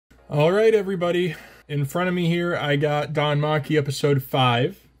Alright, everybody. In front of me here, I got danmachi episode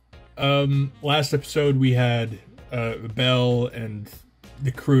 5. Last episode we had Belle and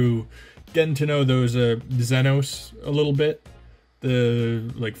the crew getting to know those xenos a little bit.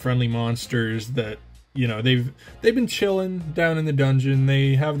 The like friendly monsters that, you know, they've been chilling down in the dungeon.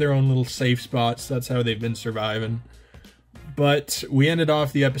 They have their own little safe spots. That's how they've been surviving. But we ended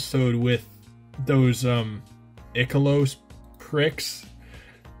off the episode with those xenos pricks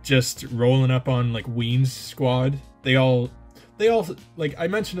just rolling up on like Weine's squad. They all like I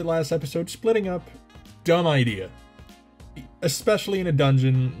mentioned it last episode, splitting up, dumb idea. Especially in a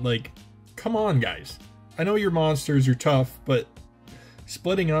dungeon. Like, come on guys. I know your monsters are tough, but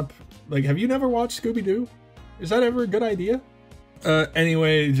splitting up, like, have you never watched Scooby-Doo? Is that ever a good idea?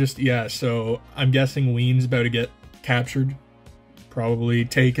 Anyway, just yeah, so I'm guessing Weine's about to get captured. Probably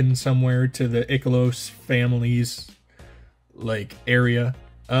taken somewhere to the xenos family's like area.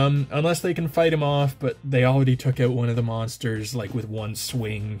 Unless they can fight him off, but they already took out one of the monsters, like, with one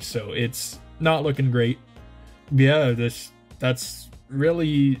swing, so it's not looking great. Yeah, that's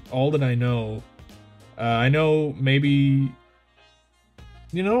really all that I know. I know maybe...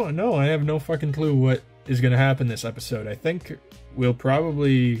 You know, no, I have no fucking clue what is gonna happen this episode. I think we'll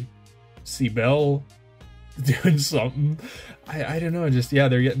probably see Belle doing something. I don't know, just, yeah,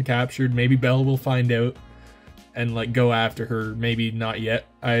 they're getting captured. Maybe Belle will find out and like go after her. Maybe not yet.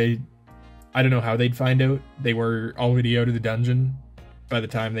 I don't know how they'd find out. They were already out of the dungeon by the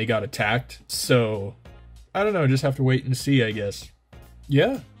time they got attacked. So I don't know, just have to wait and see, I guess.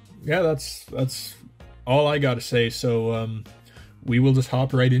 Yeah, that's all I gotta say. So we will just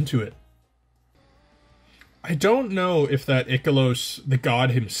hop right into it. I don't know if that Icalos, the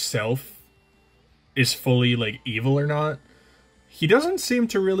god himself, is fully like evil or not. He doesn't seem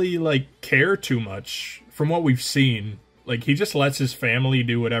to really like care too much from what we've seen. Like, he just lets his family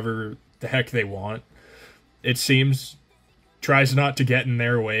do whatever the heck they want. It seems. Tries not to get in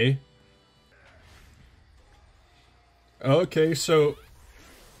their way. Okay, so...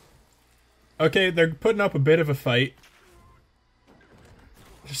 Okay, they're putting up a bit of a fight.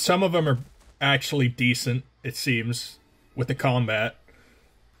 Some of them are actually decent, it seems, with the combat.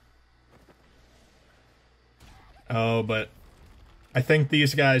 Oh, but I think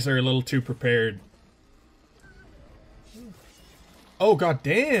these guys are a little too prepared. Oh, god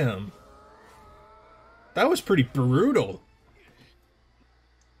damn! That was pretty brutal.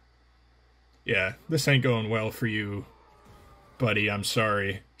 Yeah, this ain't going well for you, buddy, I'm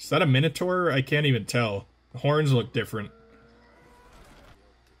sorry. Is that a minotaur? I can't even tell. The horns look different.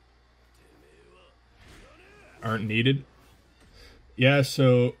 Aren't needed. Yeah,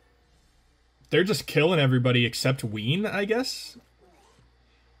 so they're just killing everybody except Weine, I guess?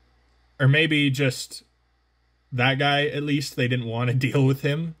 Or maybe just that guy, at least. They didn't want to deal with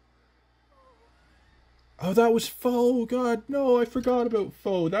him. Oh, that was Foe. God, no, I forgot about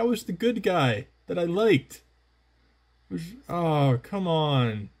Foe. That was the good guy that I liked. Oh, come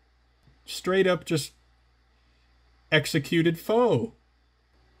on. Straight up just executed Foe.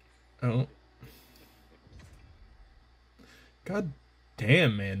 Oh. God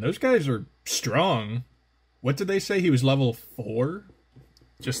damn, man. Those guys are strong. What did they say? He was level 4?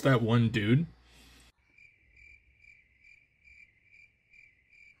 Just that one dude?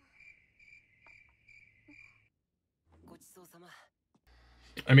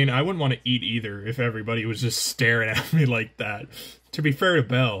 I mean, I wouldn't want to eat either if everybody was just staring at me like that. To be fair to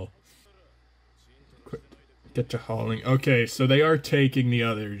Belle. Get to hauling. Okay, so they are taking the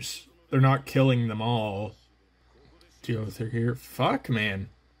others. They're not killing them all. Deal with her here. Fuck, man.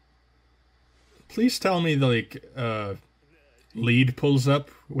 Please tell me, like, lead pulls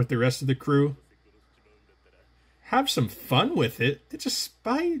up with the rest of the crew. Have some fun with it. It's a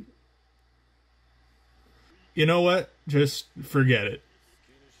spy. You know what? Just forget it.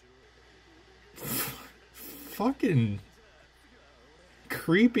 Fucking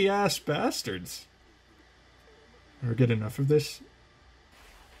creepy ass bastards. Never get enough of this.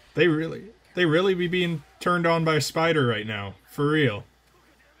 They really be being turned on by a spider right now. For real.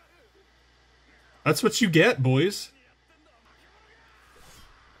 That's what you get, boys.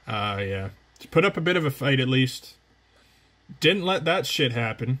 Yeah. Put up a bit of a fight at least. Didn't let that shit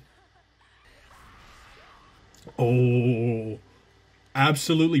happen. Oh.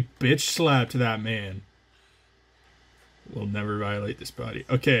 Absolutely bitch slapped that man. We'll never violate this body.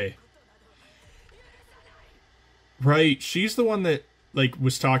 Okay. Right, she's the one that, like,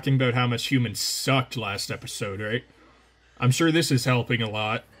 was talking about how much humans sucked last episode, right? I'm sure this is helping a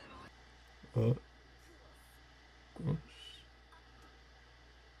lot. Gross.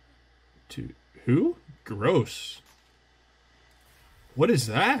 To who? Gross. What is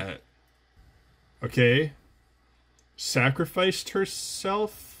that? Okay. Sacrificed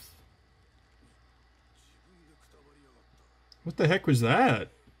herself? What the heck was that?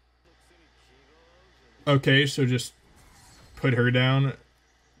 Okay, so just put her down.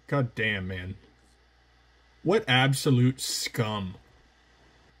 God damn, man. What absolute scum.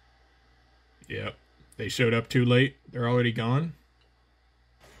 Yep. They showed up too late. They're already gone.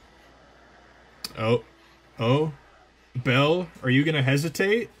 Oh. Oh. Belle, are you gonna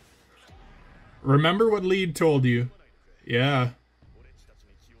hesitate? Remember what Lead told you. Yeah.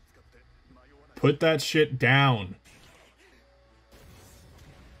 Put that shit down.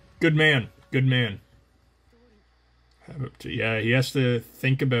 Good man. Good man. Yeah, he has to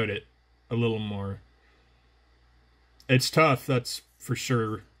think about it a little more. It's tough, that's for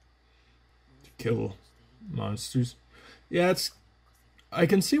sure. To kill monsters. Yeah, I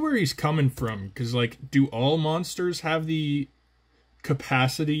can see where he's coming from, because, like, do all monsters have the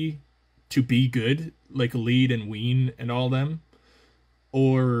capacity to be good? Like Lead and Weine and all them?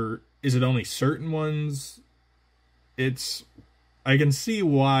 Or is it only certain ones? I can see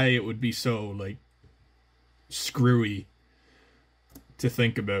why it would be so, like, screwy to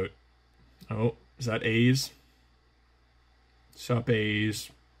think about. Oh, is that A's? Sup, A's?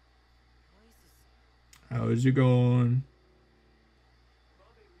 How's it going?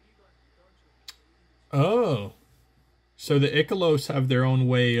 Oh. So the Ikelos have their own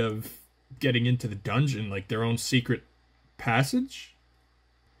way of getting into the dungeon, like their own secret passage?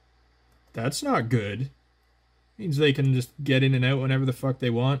 That's not good. Means they can just get in and out whenever the fuck they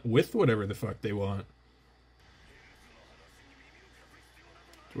want, with whatever the fuck they want.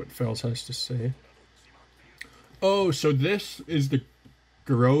 That's what Fels has to say. Oh, so this is the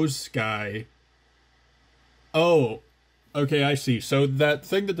Gross guy. Oh, okay, I see. So that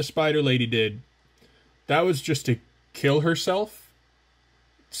thing that the spider lady did, that was just to kill herself?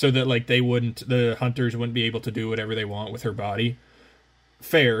 So that, like, the hunters wouldn't be able to do whatever they want with her body.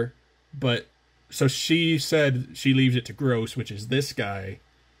 Fair, but so she said she leaves it to Gross, which is this guy,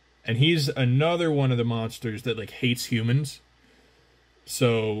 and he's another one of the monsters that, like, hates humans.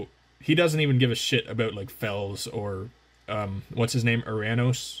 So he doesn't even give a shit about, like, Fels or what's his name,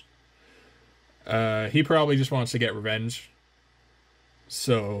 Uranos. He probably just wants to get revenge.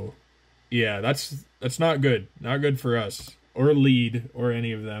 So yeah, that's not good. Not good for us or Lead or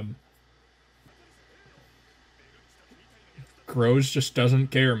any of them. Gross just doesn't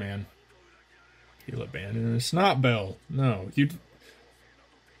care, man. He'll abandon. It's not Belle. No,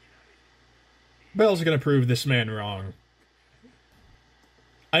 Belle's gonna prove this man wrong.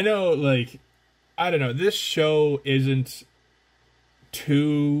 I know, like, I don't know, this show isn't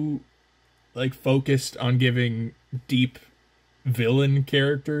too, like, focused on giving deep villain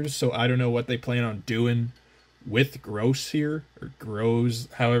characters, so I don't know what they plan on doing with Gross here, or Gross,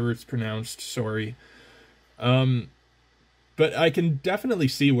 however it's pronounced, sorry. But I can definitely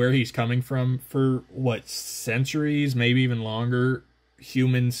see where he's coming from. For, what, centuries, maybe even longer,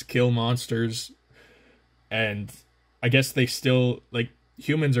 humans kill monsters, and I guess they still, like,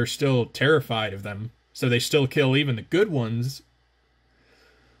 humans are still terrified of them, so they still kill even the good ones.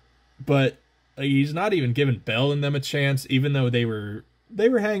 But he's not even giving Belle and them a chance, even though they were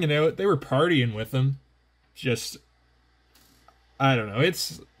hanging out, they were partying with them. Just, I don't know.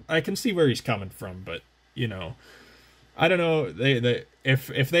 I can see where he's coming from, but, you know, I don't know.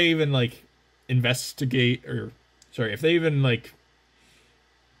 If they even, like, investigate, or sorry, if they even, like,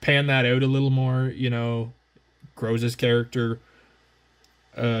 pan that out a little more, you know, Gross's character,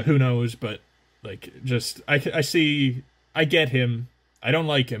 who knows? But, like, just I get him. I don't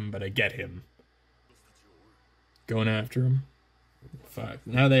like him, but I get him. Going after him.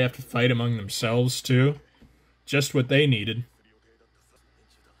 Now they have to fight among themselves, too. Just what they needed.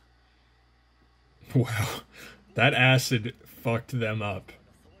 Wow. That acid fucked them up.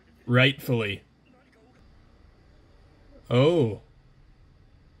 Rightfully. Oh.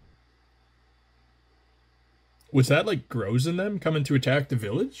 Was that, like, Gross in them coming to attack the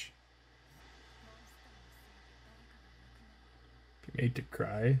village? Be made to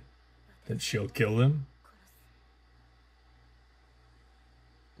cry. Then she'll kill them.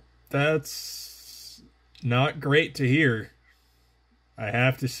 That's not great to hear, I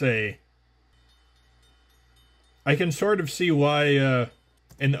have to say. I can sort of see why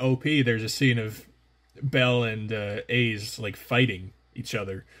in the OP there's a scene of Belle and A's, like, fighting each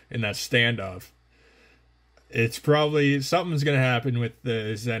other in that standoff. It's probably something's gonna happen with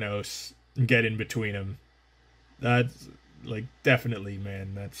the Xenos and get in between them. That's, like, definitely,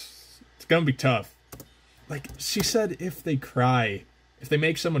 man. It's gonna be tough. Like, she said if they cry, if they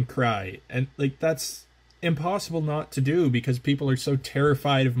make someone cry, and, like, that's impossible not to do because people are so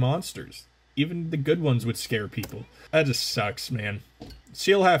terrified of monsters. Even the good ones would scare people. That just sucks, man.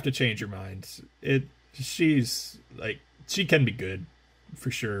 She'll have to change her mind. She's like, she can be good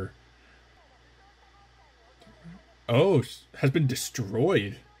for sure. Oh, has been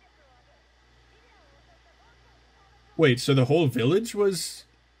destroyed. Wait, so the whole village was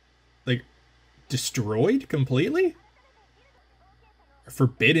like destroyed completely?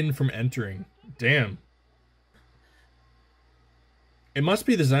 Forbidden from entering. Damn. It must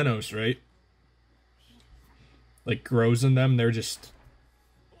be the Xenos, right? Like, grows in them, they're just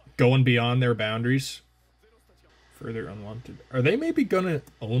going beyond their boundaries. Further unwanted. Are they maybe gonna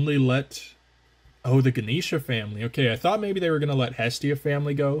only let... Oh, the Ganesha family. Okay, I thought maybe they were gonna let Hestia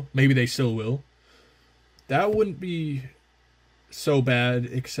family go. Maybe they still will. That wouldn't be so bad,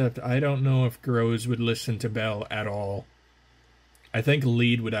 except I don't know if Grows would listen to Belle at all. I think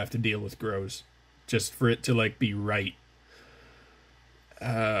Lead would have to deal with Grows. Just for it to, like, be right.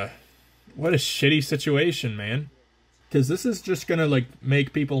 What a shitty situation, man. Because this is just gonna, like,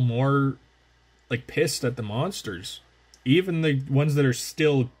 make people more, like, pissed at the monsters. Even the ones that are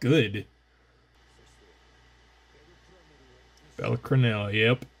still good. Belle Cranel,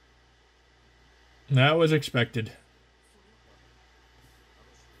 yep. That was expected.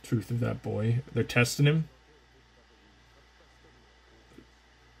 Truth of that boy. They're testing him.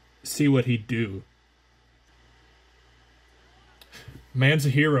 See what he'd do. Man's a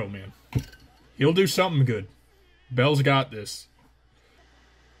hero, man. He'll do something good. Belle's got this.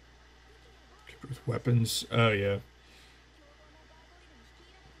 With weapons. Oh, yeah.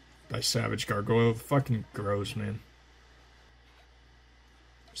 By Savage Gargoyle. Fucking gross, man.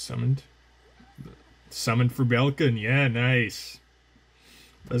 Summoned. Summoned for Belkin. Yeah, nice.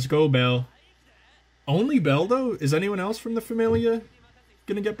 Let's go, Belle. Only Belle, though? Is anyone else from the Familia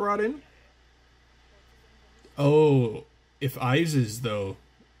gonna get brought in? Oh, if Ives is, though,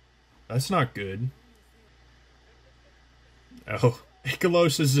 that's not good. Oh,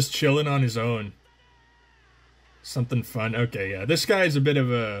 Ikelos is just chilling on his own. Something fun. Okay, yeah. This guy's a bit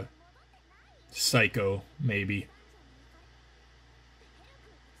of a psycho, maybe.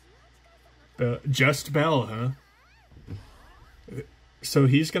 Just Belle, huh? So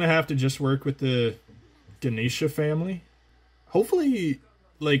he's gonna have to just work with the Ganesha family? Hopefully,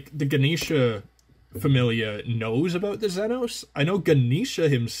 like, the Ganesha Familia knows about the Xenos. I know Ganesha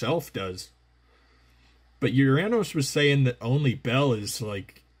himself does. But Uranus was saying that only Belle is,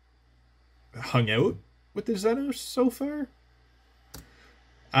 like, hung out with the Xenos so far?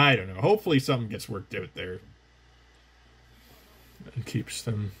 I don't know. Hopefully something gets worked out there. And keeps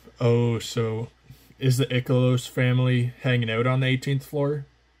them... Oh, so... Is the Ikelos family hanging out on the 18th floor?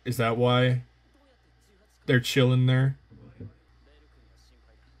 Is that why they're chilling there?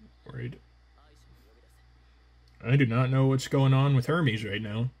 Worried. I do not know what's going on with Hermes right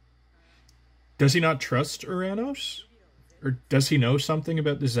now. Does he not trust Uranus? Or does he know something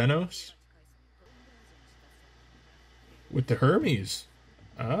about the Xenos? With the Hermes?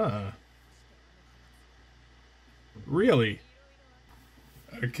 Ah. Really?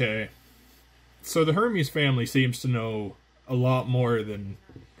 Okay. So the Hermes family seems to know a lot more than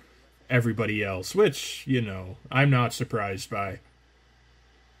everybody else, which, you know, I'm not surprised by.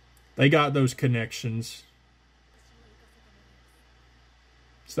 They got those connections.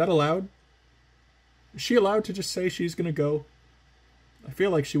 Is that allowed? Is she allowed to just say she's gonna go? I feel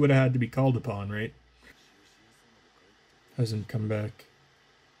like she would have had to be called upon, right? Hasn't come back.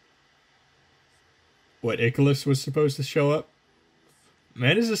 What, Icarus was supposed to show up?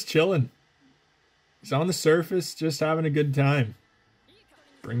 Man is just chilling. He's on the surface, just having a good time.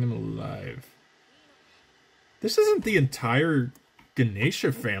 Bring them alive. This isn't the entire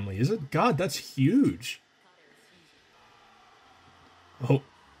Ganesha family, is it? God, that's huge. Oh.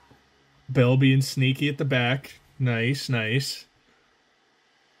 Belle being sneaky at the back. Nice, nice.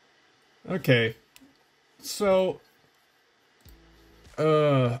 Okay. So,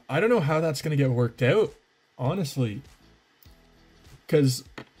 I don't know how that's going to get worked out, honestly. Because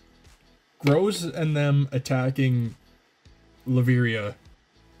Grows and them attacking Laveria,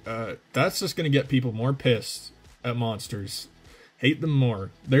 that's just going to get people more pissed at monsters. Hate them more.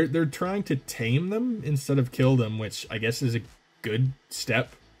 They're trying to tame them instead of kill them, which I guess is a good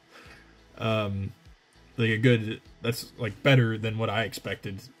step. That's like better than what I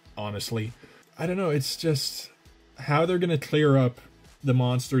expected, honestly. I don't know, it's just how they're going to clear up the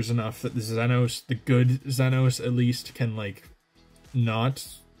monsters enough that the Xenos, the good Xenos at least, can like not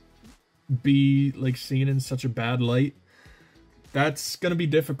be like seen in such a bad light. That's gonna be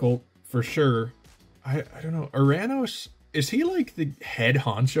difficult for sure. I don't know. Uranus, is he like the head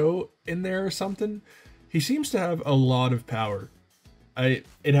honcho in there or something? he seems to have a lot of power. It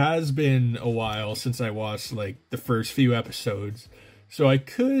has been a while since I watched like the first few episodes, so I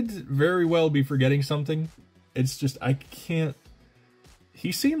could very well be forgetting something. It's just I can't.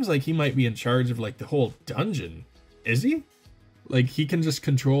 He seems like he might be in charge of like the whole dungeon. Is he? Like he can just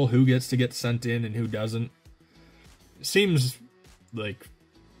control who gets to get sent in and who doesn't. Seems like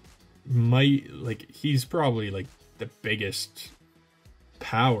he's probably like the biggest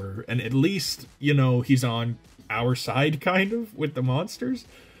power, and at least, you know, he's on our side kind of with the monsters.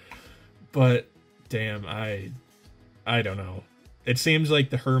 But damn, I don't know. It seems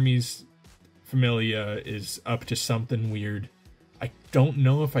like the Hermes Familia is up to something weird. I don't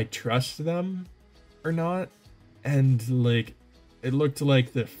know if I trust them or not. And like it looked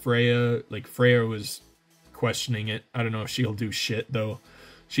like Freya was questioning it. I don't know if she'll do shit though.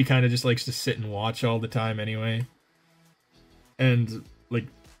 She kind of just likes to sit and watch all the time anyway. And like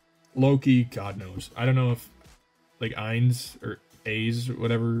Loki, God knows. I don't know if like Ainz or A's or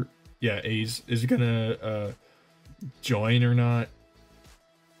whatever. Yeah, A's is gonna join or not.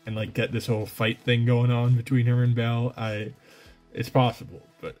 And like get this whole fight thing going on between her and Belle. It's possible,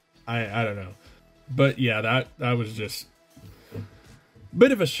 but I don't know. But yeah, that was just a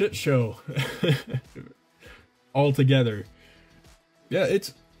bit of a shit show altogether. Yeah,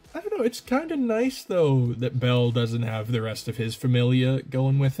 I don't know, it's kind of nice though that Belle doesn't have the rest of his familia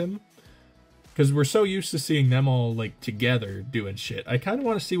going with him. Because we're so used to seeing them all like together doing shit. I kind of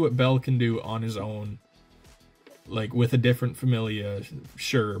want to see what Belle can do on his own. Like with a different familia,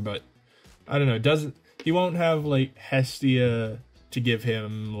 sure, but I don't know, he won't have like Hestia to give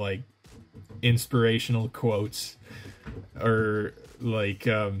him like inspirational quotes or like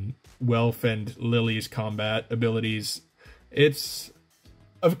Welf and Lily's combat abilities. It's,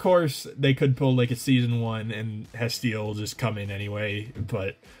 of course they could pull like a season 1 and Hestia will just come in anyway,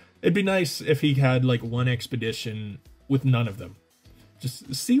 but it'd be nice if he had like one expedition with none of them.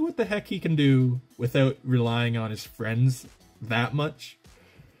 Just see what the heck he can do without relying on his friends that much.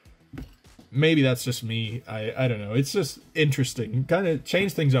 Maybe that's just me. I don't know. It's just interesting. Kind of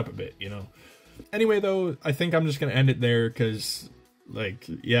change things up a bit, you know. Anyway, though, I think I'm just going to end it there because, like,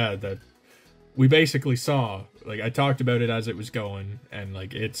 yeah, that we basically saw, like, I talked about it as it was going, and,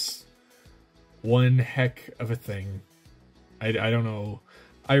 like, it's one heck of a thing. I don't know.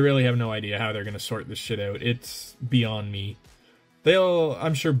 I really have no idea how they're going to sort this shit out. It's beyond me.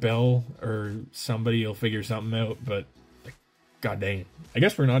 I'm sure Belle or somebody will figure something out, but like, god dang. I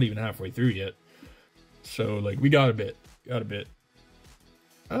guess we're not even halfway through yet. So like we got a bit.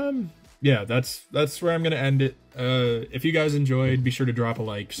 Yeah, that's where I'm gonna end it. If you guys enjoyed, be sure to drop a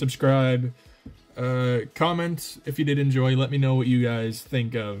like, subscribe, comment if you did enjoy. Let me know what you guys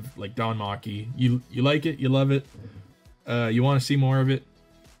think of like danmachi. You like it, you love it, you want to see more of it,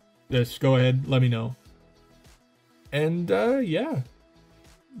 just go ahead, let me know. And, yeah,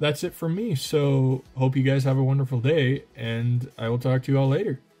 that's it from me. So, hope you guys have a wonderful day, and I will talk to you all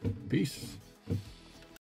later. Peace.